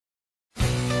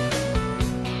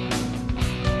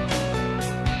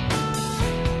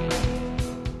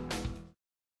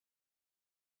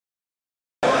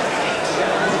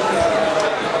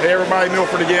Hey everybody,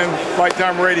 Milford again, Flight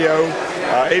Time Radio,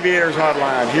 Aviators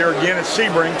Hotline, here again at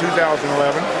Sebring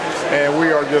 2011, and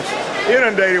we are just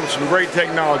inundated with some great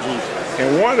technologies.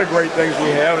 And one of the great things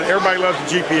we have, and everybody loves the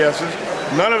GPSs,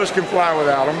 none of us can fly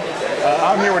without them.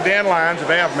 I'm here with Dan Lyons of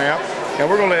AVMAP, and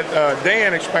we're going to let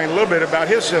Dan explain a little bit about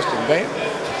his system. Dan?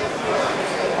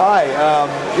 Hi,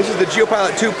 this is the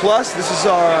GeoPilot II Plus. This is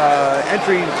our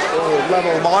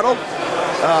entry-level model.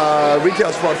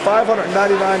 Retails for about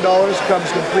 $599,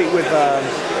 comes complete with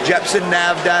Jepson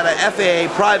nav data, FAA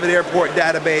private airport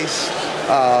database,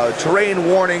 terrain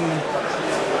warning,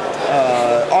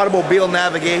 automobile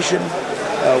navigation.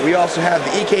 We also have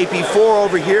the EKP-IV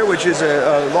over here, which is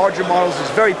a larger model. It's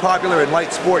very popular in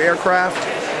light sport aircraft.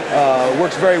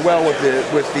 Works very well with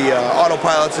the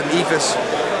autopilots and EFIS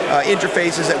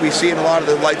interfaces that we see in a lot of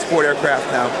the light sport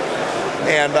aircraft now.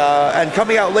 And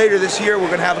coming out later this year, we're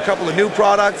going to have a couple of new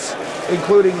products,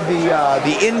 including the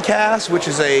InCAS, which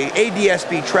is a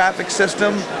ADS-B traffic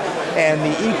system, and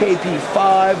the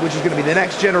EKP-V, which is going to be the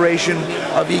next generation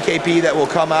of EKP that will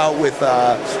come out with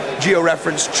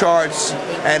georeference charts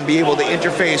and be able to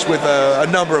interface with a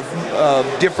number of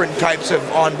different types of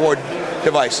onboard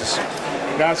devices.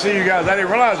 Now I see you guys, I didn't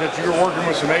realize that you were working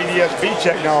with some ADS-B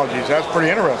technologies. That's pretty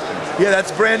interesting. Yeah,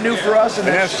 that's brand new for us. And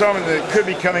that's something that could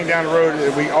be coming down the road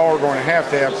that we all are going to have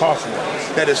possible.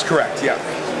 That is correct, yeah.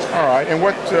 All right, and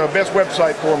what's the best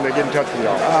website for them to get in touch with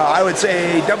y'all? I would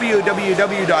say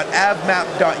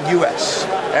www.avmap.us.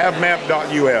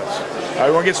 Avmap.us. We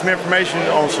want to get some information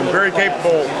on some very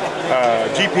capable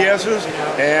GPSs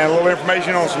and a little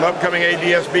information on some upcoming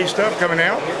ADS-B stuff coming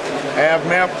out.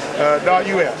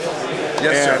 Avmap.us.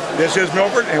 Yes, sir. This is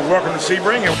Milford, and welcome to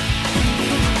Sebring.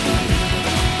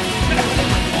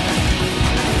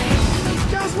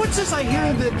 What's this? I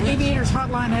hear that Aviators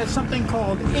Hotline has something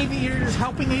called Aviators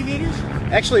Helping Aviators?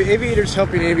 Actually, Aviators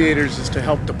Helping Aviators is to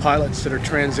help the pilots that are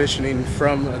transitioning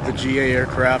from the GA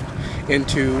aircraft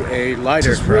into a light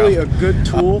aircraft. It's really a good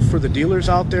tool for the dealers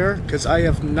out there, because I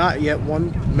have not yet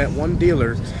met one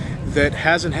dealer that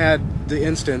hasn't had the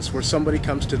instance where somebody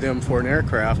comes to them for an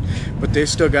aircraft, but they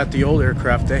still got the old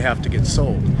aircraft they have to get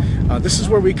sold. This is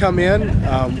where we come in.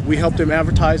 We help them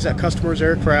advertise that customer's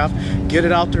aircraft, get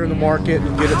it out there in the market,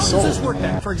 and get it sold. How does this work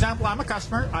then? For example, I'm a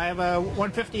customer. I have a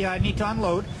 150 I need to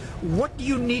unload. What do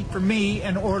you need from me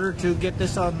in order to get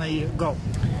this on the go?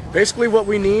 Basically what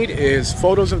we need is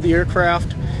photos of the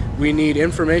aircraft, we need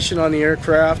information on the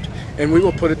aircraft, and we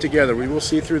will put it together. We will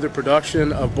see through the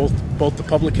production of both the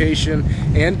publication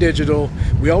and digital.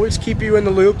 We always keep you in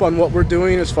the loop on what we're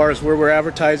doing as far as where we're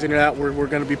advertising it at, where we're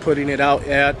going to be putting it out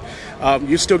at.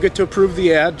 You still get to approve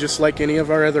the ad just like any of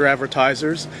our other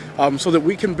advertisers, so that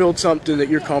we can build something that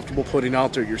you're comfortable putting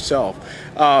out there yourself.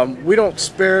 We don't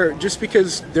spare, just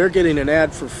because they're getting an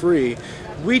ad for free,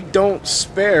 we don't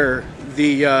spare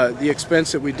the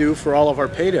expense that we do for all of our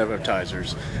paid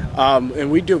advertisers,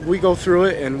 and we go through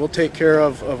it, and we'll take care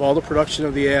of all the production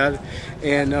of the ad,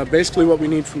 and basically what we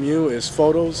need from you is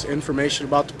photos, information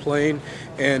about the plane,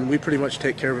 and we pretty much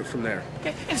take care of it from there.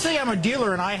 Okay. And say I'm a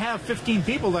dealer and I have 15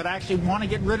 people that actually want to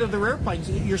get rid of their airplanes.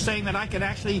 You're saying that I could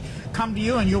actually come to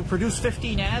you and you'll produce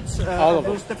 15 ads? All of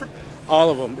those them. Different? All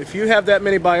of them. If you have that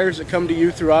many buyers that come to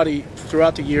you throughout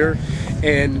the year,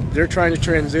 and they're trying to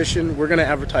transition, we're going to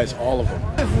advertise all of them.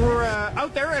 If we're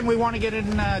out there and we want to get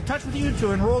in touch with you to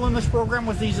enroll in this program,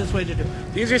 what's the easiest way to do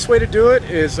it? The easiest way to do it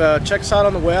is check us out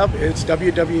on the web. It's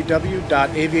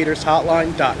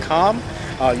www.aviatorshotline.com.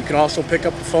 You can also pick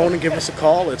up the phone and give us a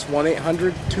call. It's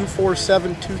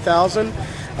 1-800-247-2000.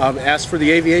 Ask for the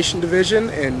aviation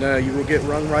division, and you will get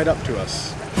rung right up to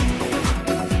us.